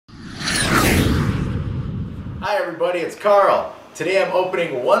Hi everybody, it's Carl. Today I'm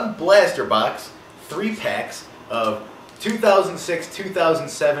opening one blaster box, 3 packs of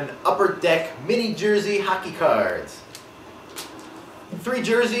 2006-2007 Upper Deck Mini Jersey hockey cards. 3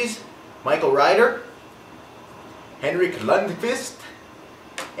 jerseys, Michael Ryder, Henrik Lundqvist,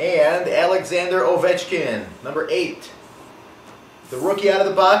 and Alexander Ovechkin, number 8. The rookie out of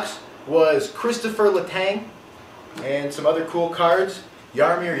the box was Christopher Letang, and some other cool cards,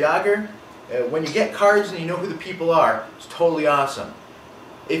 Jaromir Jagr. When you get cards and you know who the people are, it's totally awesome.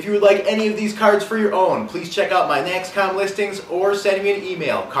 If you would like any of these cards for your own, please check out my Naxcom listings or send me an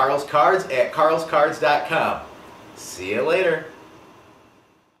email, carlscards@carlscards.com. See you later.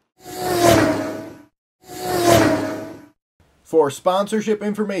 For sponsorship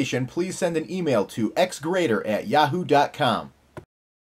information, please send an email to xgrader@yahoo.com.